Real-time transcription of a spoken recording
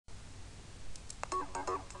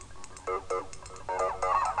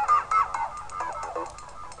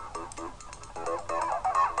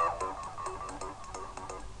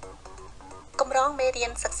រៀ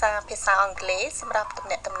នសិក្សាភាសាអង់គ្លេសសម្រាប់ទំ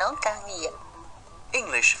នាក់ទំនងការងារ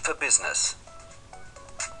English for business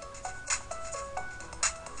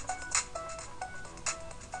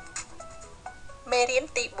មេរៀន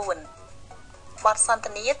ទី4បទសន្ទ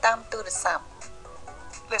នាតាមទូរស័ព្ទ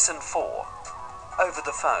Lesson 4 Over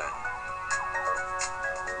the phone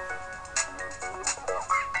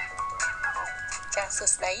ចាសសួ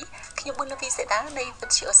ស្តីខ្ញុំបុលវីសេដានៃវិ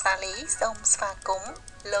ទ្យុអូស្ត្រាលីសូមស្វាគមន៍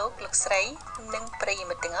លោកស្រីនិងប្រិយ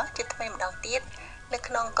មិត្តទាំងអស់ជាថ្មីម្ដងទៀតនៅ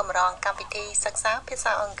ក្នុងកម្រងកម្មវិធីសិក្សាភា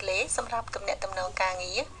សាអង់គ្លេសសម្រាប់ទំនាក់ទំនងការ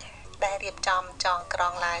ងារដែលរៀបចំចងក្រ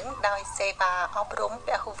ងឡើងដោយសេវាអប់រំព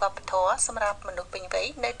ហុវប្បធម៌សម្រាប់មនុស្សពេញវ័យ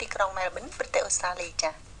នៅទីក្រុង Melbourne ប្រទេសអូស្ត្រាលី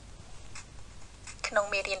ចា៎ក្នុង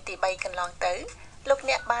មេរៀនទី3កន្លងទៅលោក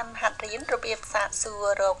អ្នកបានហាត់រៀនរបៀបសាកសួរ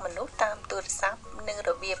រកមនុស្សតាមទូរស័ព្ទនិងរ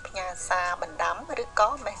បៀបផ្ញើសារបណ្ដាំឬក៏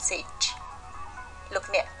message លោក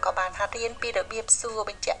អ្នកក៏បានហាត់រៀនពីរបៀបសួរ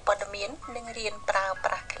បញ្ជាក់ព័ត៌មាននិងរៀនប្រើប្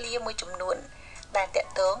រាស់ឃ្លាមួយចំនួនដែលតា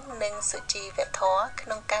ក់ទងនឹងសុជីវធម៌ក្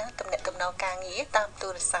នុងការទំនាក់ទំនងការងារតាមទូ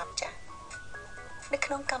រស័ព្ទចា៎នៅ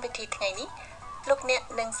ក្នុងកម្មវិធីថ្ងៃនេះលោកអ្នក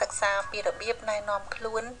នឹងសិក្សាពីរបៀបណែនាំខ្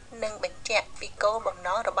លួននិងបញ្ជាក់ពីគោលបំណ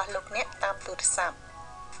ងរបស់លោកអ្នកតាមទូរស័ព្ទ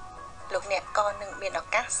លោកអ្នកក៏នឹងមានឱ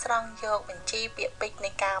កាសស្រង់យកបញ្ជីពាក្យពេចន៍នៃ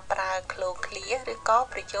ការប្រើឃ្លោឃ្លាឬក៏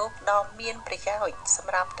ប្រយោគដ៏មានប្រយោជន៍ស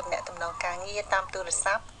ម្រាប់ទំនាក់ទំនងការងារតាមទូរ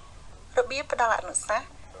ស័ព្ទរបៀបផ្ដល់អនុសាសន៍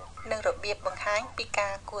និងរបៀបបង្ហាញពីកា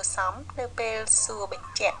រគួរសមនៅពេលសួរប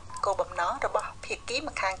ញ្ជាក់គោលបំណងរបស់ភាគី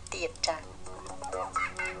ម្ខាងទៀតចា៎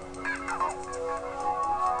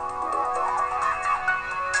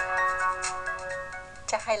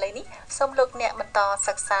ហើយឥឡូវនេះសូមលោកអ្នកបន្ត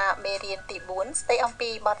សិក្សាមេរៀនទី4ស្ដីអំពី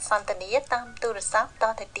បទសន្ទនាតាមទូរស័ព្ទត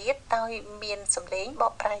ទៅទៀតដោយមានសំឡេងប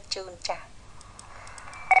កប្រែជូនចា៎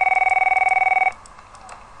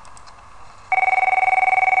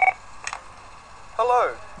Hello,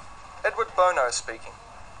 Edward Bono speaking.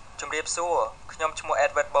 ជំរាបសួរខ្ញុំឈ្មោះ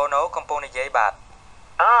Edward Bono កំពុងនិយាយបាទ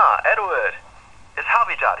Edward. Is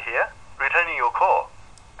Harvey Judd here? Returning your call.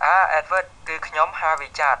 Edward គឺខ្ញុំ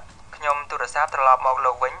Harvey Judd ខ្ញុំទូរស័ព្ទត្រឡប់មក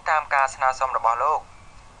លោកវិញតាមការស្នើសុំរបស់លោក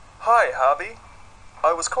Hi, Harvey.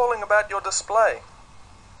 I was calling about your display.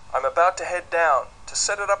 I'm about to head down to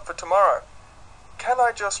set it up for tomorrow. Can I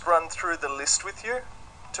just run through the list with you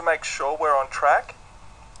to make sure we're on track?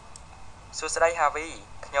 សួស្តី Harvey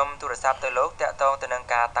ខ្ញុំទូរស័ព្ទទៅលោកតាក់ទងទៅនឹង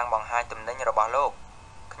ការតាំងបង្ហាញទំនិញរបស់លោក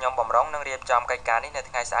ខ្ញុំបំរុងនឹងរៀបចំកិច្ចការនេះនៅ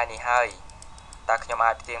ថ្ងៃស្អែកនេះហើយតើខ្ញុំ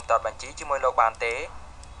អាចផ្ទៀងផ្ទាត់បញ្ជីជាមួយលោកបានទេ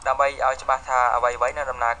ដើម្បីឲ្យច្បាស់ថាអ្វីៗនៅ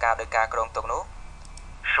ដំណើរការដោយការគ្រោងទុកនោះ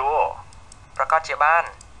Sure. ប្រកាសជាបាន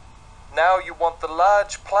Now you want the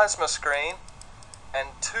large plasma screen and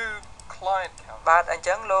 2 client counters. បាទអញ្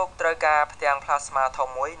ចឹងលោកត្រូវការផ្ទាំង plasma ធំ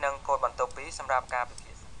មួយនិងកូដបន្ទប់2សម្រាប់ការពិ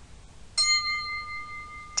ភាក្សា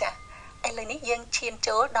ចា៎ឥឡូវនេះយើងឈាន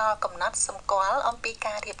ចូលដល់កំណត់សម្គាល់អំពី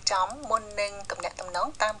ការរៀបចំមុននឹងទំនាក់ទំនង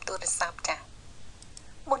តាមទូរស័ព្ទចា៎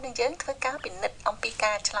មុននឹងយើងធ្វើការពិនិត្យអំពី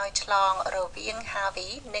ការឆ្លើយឆ្លងរវាង Harvey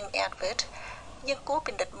និង Edward យើងគួរ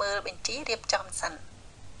ពិនិត្យមើលបញ្ជីរៀបចំសិន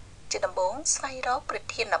ជាដំបូងស្វែងរកប្រ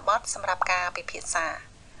ធានបទសម្រាប់ការពិភាក្សា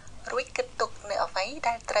រួចគិតទុកនៅអ្វី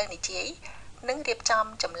ដែលត្រូវនិយាយនិងរៀបចំ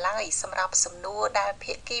ចម្លើយសម្រាប់សំណួរដែល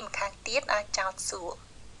ភាគីម្ខាងទៀតអាចចោទសួរ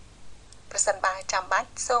ប្រសិនបើចាំបាច់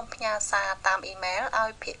សូមផ្ញើសារតាមអ៊ីមែលឲ្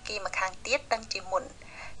យភាគីម្ខាងទៀតដឹងជាមុន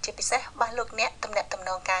ជាពិសេសបើលោកអ្នកទំនាក់ទំន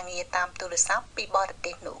ងការងារតាមទូរស័ព្ទពីបរ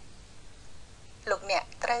ទេសនោះលោកអ្នក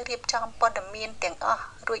ត្រូវរៀបចំព័ត៌មានទាំងអស់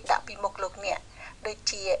រួចដាក់ពីមុខលោកអ្នកដូច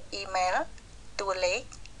ជាអ៊ីមែលតួលេខ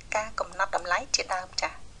ការកំណត់តម្លៃជាដើម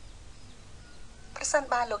ចា៎ប្រសិន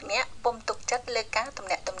បើលោកអ្នកពុំទុកចិត្តលើការទំ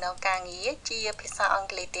នាក់ទំនងការងារជាភាសាអង់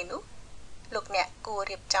គ្លេសទេនោះលោកអ្នកគួរ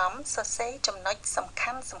រៀបចំសរសេរចំណុចសំ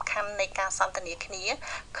ខាន់នៃការសន្ទនាគ្នា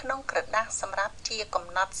ក្នុងក្រដាសសម្រាប់ជាកំ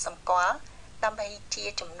ណត់សម្គាល់ដើម្បីជា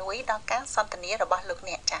ជំនួយដល់ការសន្ទនារបស់លោក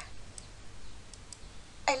អ្នក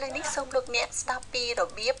ចា៎ឥឡូវនេះសូមលោកអ្នកស្ដាប់ពីរ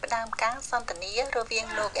បៀបផ្ដើមការសន្ទនារវាង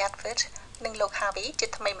លោក Edward និងលោក Harvey ជា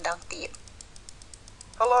ថ្មីម្ដងទៀត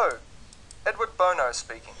Hello, Edward Bono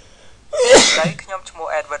speaking. តែខ្ញុំឈ្មោះ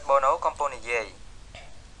Edward Bono កំពុងនិយាយ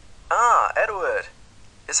Edward.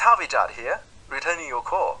 Is Harvey Judd here? Returning your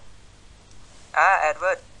call.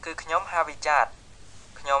 Edward គឺខ្ញុំ Harvey Judd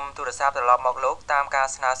ខ្ញុំទូរស័ព្ទត្រឡប់មកលោកតាមការ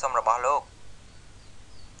ស្នើសុំរបស់លោក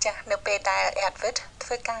ចាស់នៅពេលដែល Edward ធ្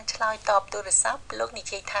វើការឆ្លើយតបទូរស័ព្ទលោកនិ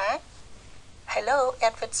យាយថា Hello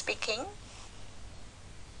Edward speaking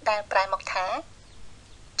ដែលប្រែមកថា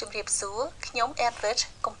ជំរាបសួរខ្ញុំ Edward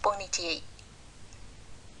កំពុងនិយាយ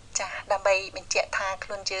ចាស់ដើម្បីបញ្ជាក់ថាខ្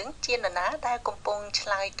លួនយើងជានរណាដែលកំពុងឆ្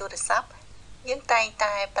លើយទូរស័ព្ទយើងតែង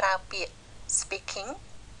តែប្រើពាក្យ speaking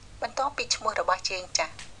បន្ទាប់ពីឈ្មោះរបស់យើងចា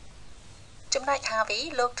ស់ចំណែក Harvey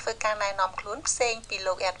លោកធ្វើការណែនាំខ្លួនផ្សេងពី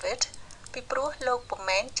លោក Edward ពីព្រោះលោកពុំ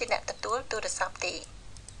មែនជាអ្នកទទួលទូរស័ព្ទទេ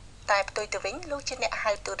តែផ្ទុយទៅវិញលោកជាអ្នក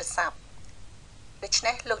ហៅទូរស័ព្ទដូច្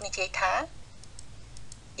នេះលោកនិយាយថា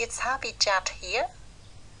It's Harvey Chat here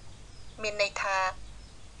មានន័យថា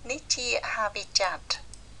នេះជា Harvey Chat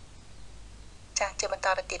ចាស់ជាបន្ត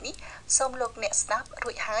ទៅទៀតនេះសូមលោកអ្នកស្ដាប់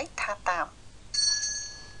រួចហើយថាតាម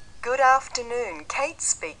Good afternoon, Kate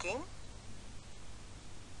speaking.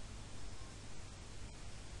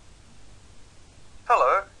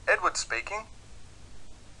 Hello, Edward speaking.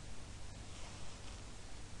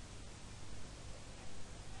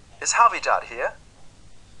 Is Harvey Dad here?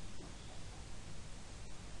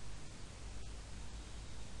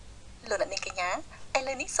លោកអ្នកនាងកញ្ញាឥ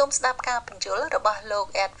ឡូវនេះសូមស្ដាប់ការបញ្យល់របស់លោក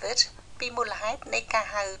Edward ពីមូលហេតុនៃការ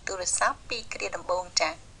ហៅទូរស័ព្ទពីគ្រាដំបូង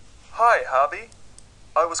ចា៎ Hi, Harvey.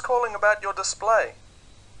 I was calling about your display.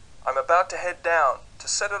 I'm about to head down to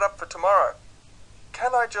set it up for tomorrow.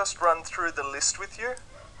 Can I just run through the list with you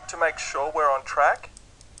to make sure we're on track?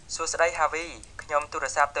 សួស្តី Harvey ខ្ញុំទូរ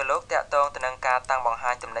ស័ព្ទទៅលោកតាក់ទងទៅនឹងការតាំងបង្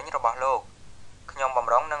ហាញទំនិញរបស់លោកខ្ញុំបំ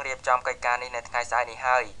រុងនឹងរៀបចំកិច្ចការនេះនៅថ្ងៃស្អែកនេះ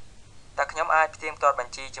ហើយតើខ្ញុំអាចផ្ទៀងផ្ទាត់ប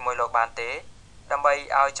ញ្ជីជាមួយលោកបានទេដើម្បី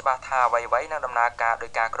ឲ្យច្បាស់ថាអ្វីៗនឹងដំណើរការដោ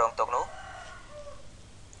យការគ្រោងទុកនោះ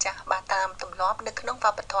ចាស់បាទតាមទម្លាប់នៅក្នុងវ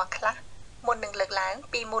ប្បធម៌ខ្លះមុននឹងលើកឡើង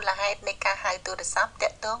ពីមូលហេតុនៃការហៅទូរស័ព្ទតា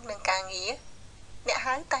ក់ទងនឹងការងារអ្នក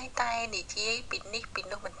ហៅតែនិយាយពីនេះពី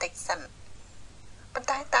នោះបន្តិចសិនប៉ុន្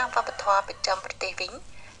តែតាមវប្បធម៌ប្រចាំប្រទេសវិញ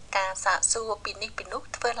ការសាកសួរពីនេះពីនោះ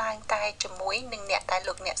ធ្វើឡើងតែជាមួយនឹងអ្នកដែល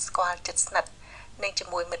លោកអ្នកស្គាល់ជិតស្និទ្ធនិងជា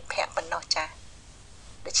មួយមិត្តភ័ក្តិប៉ុណ្ណោះចា៎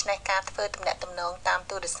ដូច្នេះការធ្វើទំនាក់ទំនងតាម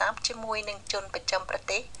ទូរស័ព្ទជាមួយនឹងជនប្រចាំប្រ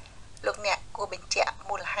ទេសលោកអ្នកគួរបញ្ជាក់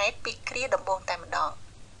មូលហេតុពីគ្រាដំបូងតែម្ដង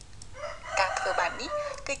ការធ្វើបែបនេះ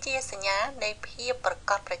គឺជាសញ្ញានៃភាពប្រ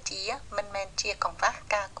កបប្រជាមិនមែនជាកង្វះ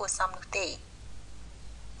ការគួរសមនោះទេ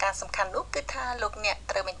ការសំខាន់នោះគឺថាលោកអ្នក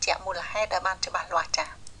ត្រូវបញ្ជាក់មូលហេតុឲ្យបានច្បាស់លាស់ចា៎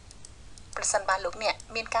ប្រសិនបើលោកអ្នក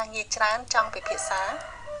មានការងារច្រើនចង់ពិភាក្សា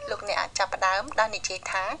លោកអ្នកអាចចាប់ផ្ដើមដោយនិយាយ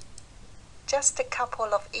ថា Just a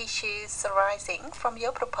couple of issues arising from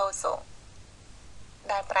your proposal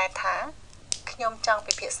ដែលប្រែថាខ្ញុំចង់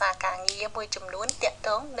ពិភាក្សាការងារមួយចំនួនទាក់ទ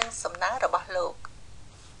ងនឹងសំណើរបស់លោក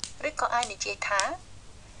ឬក៏អាចនិយាយថា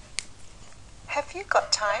Have you got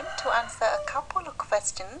time to answer a couple of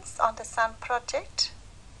questions on the Sun project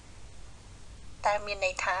តែមាន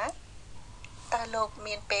ន័យថាតើលោក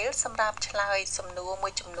មានពេលសម្រាប់ឆ្លើយសំណួរមួ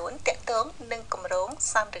យចំនួនទាក់ទងនឹងគម្រោង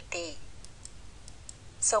Sunឬទេ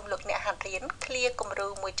សូមលោកអ្នកហាត់រៀនឃ្លាគំរូ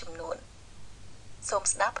មួយចំនួនសូម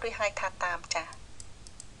ស្ដាប់រួចហើយថាតាមចា៎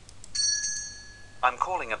I'm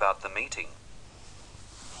calling about the meeting.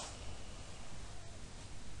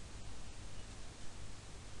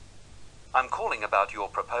 I'm calling about your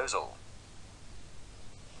proposal.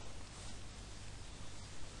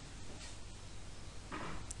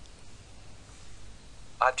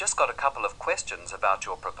 I've just got a couple of questions about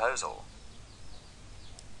your proposal.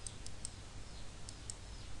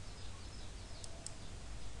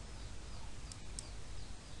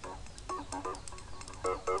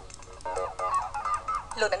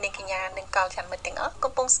លោកអ្នកនាងកញ្ញានិងកោលចាំមិត្តទាំងអស់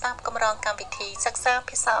កំពុងស្ដាប់កម្រងកម្មវិធីសិក្សា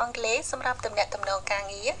ភាសាអង់គ្លេសសម្រាប់ទំនាក់ទំនងការ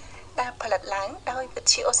ងារដែលផលិតឡើងដោយវិ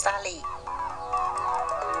ទ្យុអូស្ត្រាលី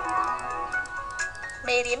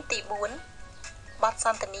មេរៀនទី4បទស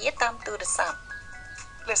ន្ទនាតាមទូរស័ព្ទ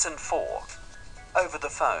Lesson 4. Over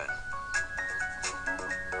the phone.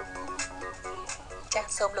 ចាស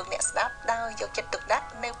សូមលោកអ្នកស្ដាប់ដោយយកចិត្តទុកដាក់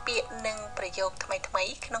នៅពាក្យនិងប្រយោគថ្មី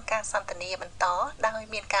ៗក្នុងការសន្ទនាបន្តដោយ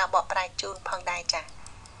មានការបកប្រែជូនផងដែរចា៎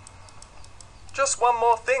Just one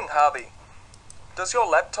more thing, Harvey. Does your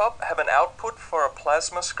laptop have an output for a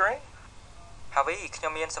plasma screen? Harvey ខ្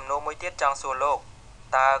ញុំមានសំណួរមួយទៀតចង់សួរលោក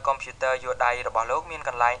តើកុំព្យូទ័រយួរដៃរបស់លោកមានក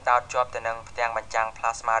ន្លែងដោតជាប់ទៅនឹងផ្ទាំងបញ្ចាំង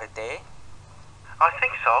plasma ឬទេ I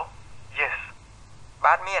think so. Yes.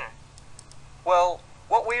 បាទមាន Well,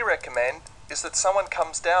 what we recommend is that someone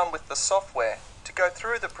comes down with the software to go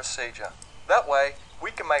through the procedure. That way, we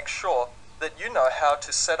can make sure that you know how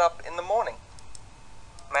to set up in the morning.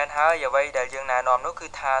 មែនហើយអ្វីដែលយើងណែនាំនោះគឺ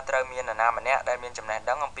ថាត្រូវមាននរណាម្នាក់ដែលមានចំណេះ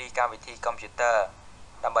ដឹងអំពីកម្មវិធីកុំព្យូទ័រ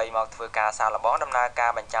ដើម្បីមកធ្វើការសាកល្បងដំណើរកា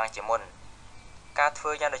របញ្ចាំងជាមុនការធ្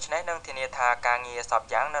វើយ៉ាងដូចនេះនឹងធានាថាការងារសព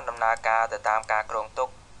យ៉ាងនឹងដំណើរការទៅតាមការគ្រោងទុក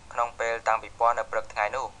ក្នុងពេលតាំងពីពណ៌នៅព្រឹកថ្ងៃ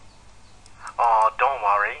នោះ Oh, don't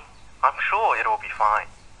worry. I'm sure it will be fine.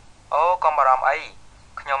 អូកុំបារម្ភអី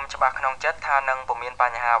ខ្ញុំច្បាស់ក្នុងចិត្តថានឹងពុំមានប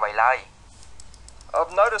ញ្ហាអ្វីឡើយ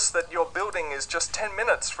I've noticed that your building is just 10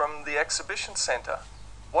 minutes from the exhibition centre.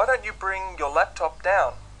 Why don't you bring your laptop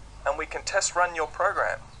down and we can test run your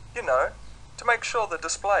program? You know, to make sure the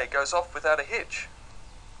display goes off without a hitch.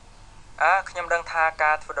 ខ្ញុំដឹងថា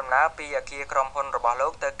ការធ្វើដំណើរពីអគារក្រុមហ៊ុនរបស់លោ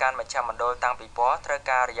កទៅកាន់មជ្ឈមណ្ឌលតាំងពីពណ៌ត្រូវ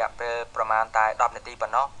ការរយៈពេលប្រមាណតែ10នាទីប៉ុ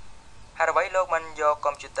ណ្ណោះហ ហើយអ្វីលោកមិនយក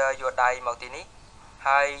កុំព្យូទ័រយកដៃមកទីនេះ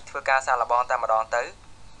ហើយធ្វើការសាកល្បងតែម្ដងទៅ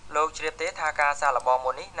លោកជ្រាបទេថាការសាកល្បង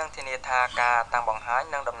មុននេះនឹងធានាថាការតាំងបង្ហាញ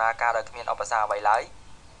នឹងដំណើរការដោយគ្មានឧបសគ្គអ្វីឡើយ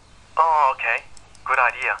Oh, okay. Good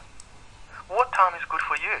idea. What time is good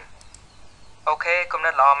for you? អូខេគំ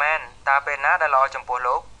និតល្អមែនតើពេលណាដែលល្អចំពោះ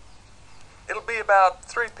លោក It'll be about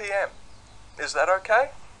 3 p.m. Is that okay?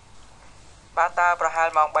 បាទតើប្រហែល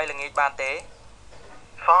ម៉ោង3ល្ងាចបានទេ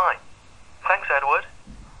Fine. Thanks, Edward.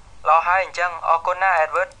 ល្អហើយអញ្ចឹងអរគុណណា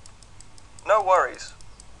Edward No worries.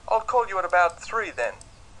 I'll call you at about 3 then.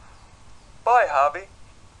 Bye, Harvey.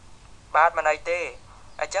 បាទមិនអីទេ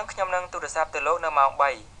អញ្ចឹងខ្ញុំនឹងទូរស័ព្ទទៅលោកនៅម៉ោង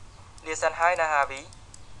3លាសិនហើយណា Harvey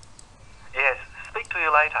Yes, speak to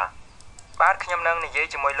you later. បាទខ្ញុំនឹងនិយាយ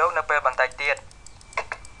ជាមួយលោកនៅពេលបន្តិចទៀត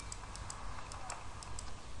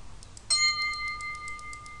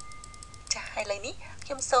ចា៎ឥឡូវនេះខ្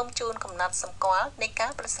ញុំសូមជូនកំណត់សម្គាល់នៃកា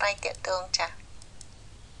រប្រស្រ័យទាក់ទងចា៎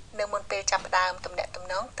នៅមុនពេលចាប់ផ្ដើមទំនាក់ទំ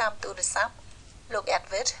នងតាមទូរស័ព្ទលោក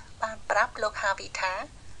Edward បានប្រាប់លោក Harvey ថា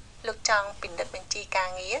លោកចង់ពិនិត្យបញ្ជីការ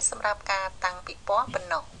ងារសម្រាប់ការតាំងពិព័រណ៍ប៉ុណ្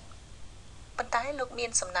ណោះប៉ុន្តែលោកមា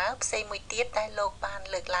នសំណើផ្សេងមួយទៀតដែលលោកបាន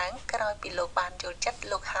លើកឡើងក្រោយពីលោកបានយល់ចិត្ត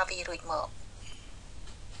លោក Harvey រួចមក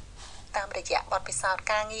តាមរយៈបទពិសោធន៍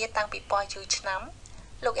ការងារតាំងពីពណ៌យូរឆ្នាំ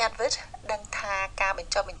លោក Edward ដឹងថាការប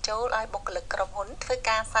ញ្ចុះបញ្ចូលឲ្យបុគ្គលិកក្រុមហ៊ុនធ្វើ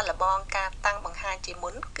ការសាកល្បងការតាំងបង្ហាញជាមុ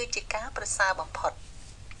នគឺជាការប្រសើរបំផុត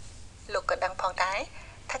លោកក៏ដឹងផងដែរ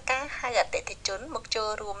ថាការហៅអតិថិជនមកចូល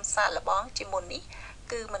រួមសាកល្បងជាមុននេះ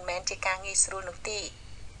គឺមិនមែនជាការងាយស្រួលនោះទេ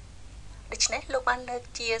ដូច្នេះលោកបានលើក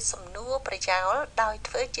ជាសំណួរប្រយោលដោយ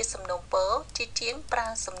ធ្វើជាសំណូមពរជាជាងប្រើ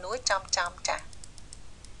សំណួរចំចាស់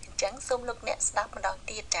អញ្ចឹងសូមលោកអ្នកស្ដាប់ម្ដង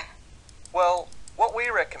ទៀតចា៎ Well, what we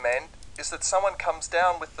recommend is that someone comes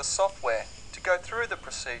down with the software to go through the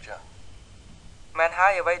procedure. មែនហើ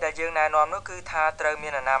យអ្វីដែលយើងណែនាំនោះគឺថាត្រូវមា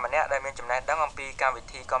ននរណាម្នាក់ដែលមានចំណេះដឹងអំពីកម្មវិ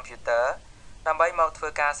ធីកុំព្យូទ័រដើម្បីមកធ្វើ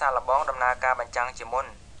ការសាកល្បងដំណើរការបញ្ចាំងជាមុន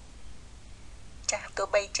ចាស់ទោះ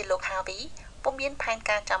បីជាលោក Harvey ពុំមានផែន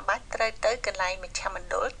ការចាំបាច់ត្រូវទៅកន្លែងមជ្ឈមណ្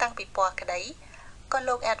ឌលតាំងពីពណ៌ក្តីក៏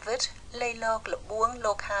លោក Edward លៃលោកលបួង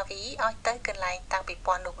លោក Harvey ឲ្យទៅកន្លែងតាំងពីព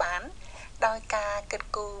ណ៌នោះបានដោយការគិត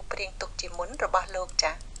គូរព្រៀងទុកជាមុនរបស់លោក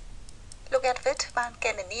ចាស់លោក Edward បានក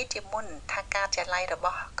ណនាជាមុនថាការចល័យរប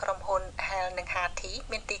ស់ក្រុមហ៊ុន Hell និង Harty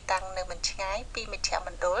មានទីតាំងនៅមិនឆ្ងាយពីមជ្ឈម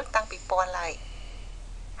ណ្ឌលតាំងពីពណ៌ឡើយ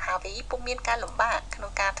Harvey ពុំមានការលំបាកក្នុ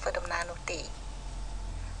ងការធ្វើដំណើរនោះទេ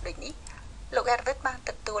ដូចនេះលោក Edward បាន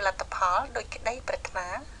ទទួលលទ្ធផលដោយក្តីប្រាថ្នា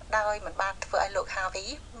ដោយមិនបានធ្វើឲ្យលោក Harvey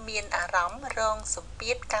មានអារម្មណ៍រងសម្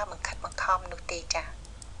ពាធការបង្ខិតបង្ខំនោះទេចា៎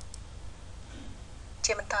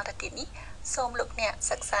ជាបន្តទៅទៀតនេះសូមលោកអ្នក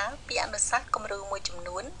សិក្សាពីអនុសាសន៍គំរូមួយចំ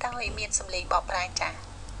នួនដោយមានសម្លេងបកប្រែចា៎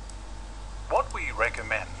What we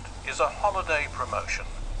recommend is a holiday promotion.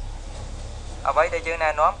 អ្វីដែលយើងណែ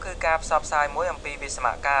នាំគឺការផ្សព្វផ្សាយមួយអំពីវិស្សម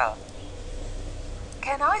កាល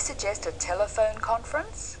Can I suggest a telephone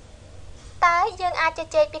conference? តើយើងអាចជ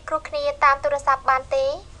ជែកពីគ្រោះគ្នាតាមទូរស័ព្ទបានទេ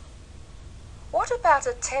What about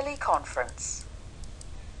a teleconference?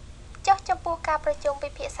 ចុះចំពោះការប្រជុំពិ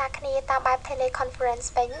ភាក្សាគ្នាតាមបែប teleconference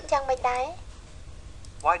វិញយ៉ាងម៉េចដែរ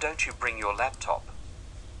Why don't you bring your laptop?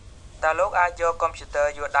 តើលោកអាចយកកុំព្យូទ័រ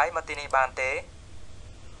យួរដៃមកទីនេះបានទេ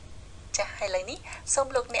ចាស់ឥឡូវនេះសូម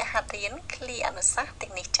លោកអ្នកហាត់រៀនឃ្លាអនុសាសន៍ទាំ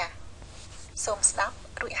ងនេះចាស់សូមស្ដាប់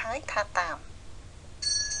រួចហើយថាតាម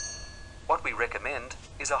What we recommend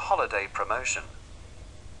is a holiday promotion.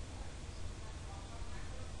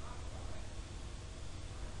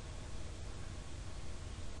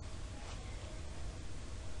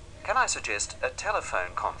 Can I suggest a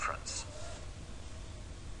telephone conference?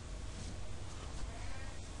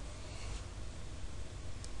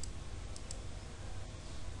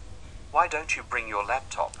 Why don't you bring your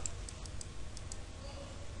laptop?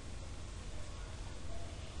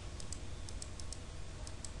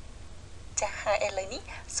ចាស់ហើយឥឡូវនេះ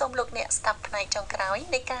សូមលោកអ្នកស្ដាប់ផ្នែកចុងក្រោយ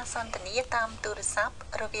នៃការសន្ទនាតាមទូរស័ព្ទ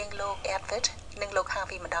រវាងលោក Edward និងលោក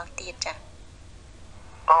Harvey ម្ដងទៀតចាស់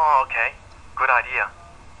Oh, okay. Good idea.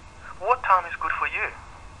 What time is good for you?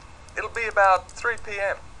 It'll be about 3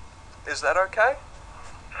 p.m. Is that okay?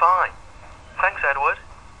 Fine. Thanks, Edward.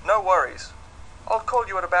 No worries. I'll call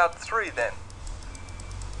you at about 3 then.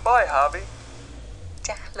 Bye, Harvey.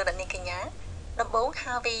 ចាស់លោកនាងកញ្ញាដំបូង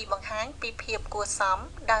Harvey បង្ហាញពីភាពគួរសម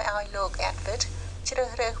ដោយឲ្យលោក Edward ជ្រើស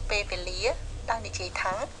រើសពេលវេលាដោយនិយាយ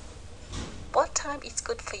ថា What time is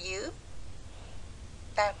good for you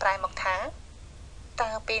ដែលប្រែមកថា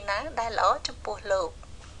តើពេលណាដែលល្អចំពោះលោក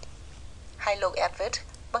ហើយលោក Edward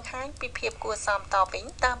បង្ហាញពីភាពគួរសមតវិញ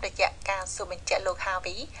តាមរយៈការសួរបញ្ជាក់លោក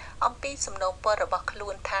Harvey អំពីសំណូមពររបស់ខ្លួ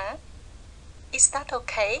នថា Is that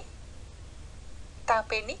okay តើ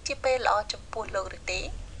ពេលនេះជាពេលល្អចំពោះលោកឬទេ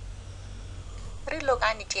ឬលោក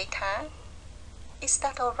អាចនិយាយថា Is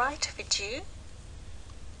that all right with you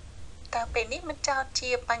តើពេលនេះមិនចោទជា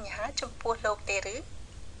បញ្ហាចំពោះលោកទេឬ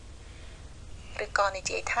ក៏និ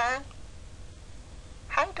យាយថា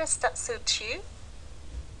How does that suit you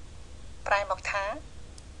ប្រែមកថា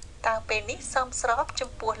តើពេលនេះសមស្របចំ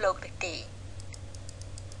ពោះលោកឬទេឥ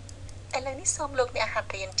ឡូវនេះសូមលោកអ្នកហាត់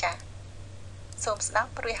រៀនចា៎សូមស្ដា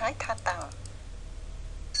ប់រួចហើយថាតាំង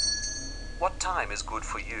What time is good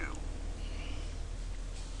for you?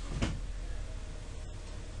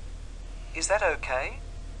 Is that okay?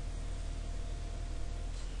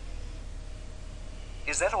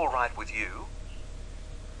 Is that all right with you?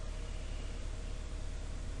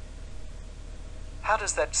 How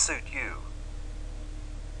does that suit you?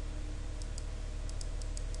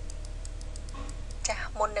 ចាស់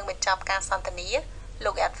មុននឹងបញ្ចប់ការសន្ទនា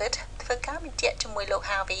លោក Edward ធ្វើការបញ្ជាក់ជាមួយលោក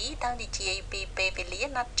Harvey ដោយនិយាយពីពេលវេលា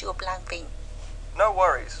ណាត់ជួបឡើងវិញ No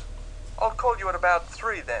worries. I'll call you at about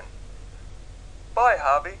 3 then. Bye,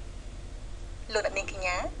 Harvey. លោកអ្នកនាងកញ្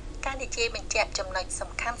ញាការនិយាយបញ្ជាក់ចំណុចសំ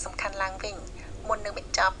ខាន់ឡើងវិញមុននឹងប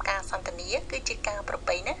ញ្ចប់ការសន្ទនាគឺជាការប្រ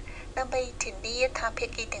ពៃណាស់ដើម្បីធានាថាភា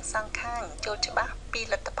គីទាំងសងខាងចូលច្បាស់ពី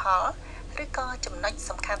លទ្ធផលឬក៏ចំណុច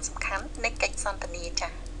សំខាន់នៃកិច្ចសន្ទនា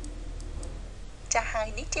ចា៎ហើយ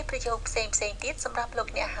នេះជាប្រយោគផ្សេងទៀតសម្រាប់លោក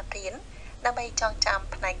អ្នកហាត់រៀនដើម្បីចងចាំ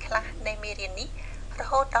ផ្នែកខ្លះនៃមេរៀននេះរ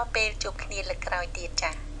ហូតដល់ពេលជួបគ្នាលើកក្រោយទៀត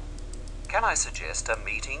ចា៎ Can I suggest a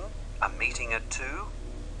meeting? A meeting at 2?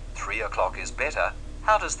 3 o'clock is better.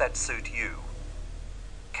 How does that suit you?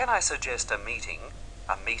 Can I suggest a meeting?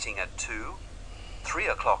 A meeting at 2? 3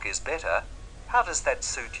 o'clock is better. How does that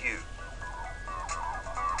suit you?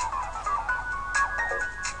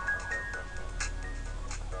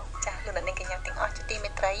 ចាស់លោកអ្នកនាងកញ្ញាទាំងអស់ជាទីមេ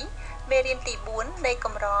ត្រីមេរៀនទី4នៃក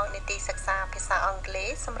ម្រងនីតិសិក្សាភាសាអង់គ្លេស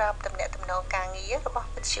សម្រាប់ទំនាក់ទំនងការងាររបស់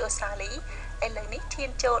វិទ្យាសាស្ត្រឥឡូវនេះឈាន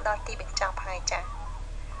ចូលដល់ទីបញ្ចប់ហើយចា៎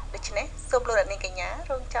ដូច្នេះសូមលោកអ្នកនាងកញ្ញា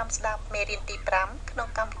រងចាំស្ដាប់មេរៀនទី5ក្នុង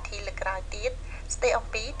កម្មវិធីលើកក្រោយទៀតស្ដីអំ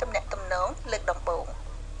ពីទំនាក់ទំនងលើកដំបូង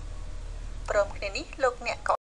ព្រមគ្នានេះលោកអ្នកក៏